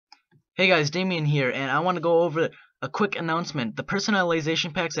Hey guys, Damien here, and I want to go over a quick announcement. The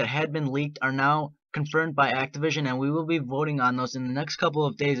personalization packs that had been leaked are now confirmed by Activision, and we will be voting on those in the next couple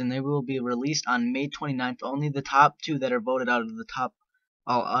of days, and they will be released on May 29th. Only the top two that are voted out of the top,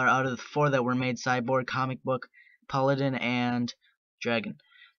 out of the four that were made: Cyborg, Comic Book, Paladin, and Dragon.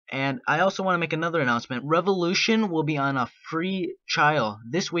 And I also want to make another announcement. Revolution will be on a free trial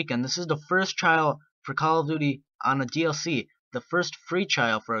this weekend. This is the first trial for Call of Duty on a DLC, the first free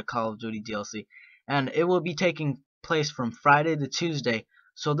trial for a Call of Duty DLC, and it will be taking place from Friday to Tuesday.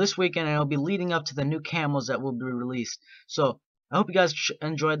 So this weekend, it'll be leading up to the new camos that will be released. So I hope you guys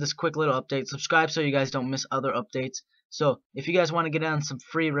enjoyed this quick little update. Subscribe so you guys don't miss other updates. So if you guys want to get on some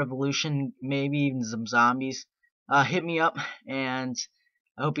free Revolution, maybe even some zombies, hit me up, and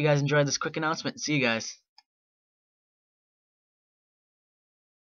I hope you guys enjoyed this quick announcement. See you guys.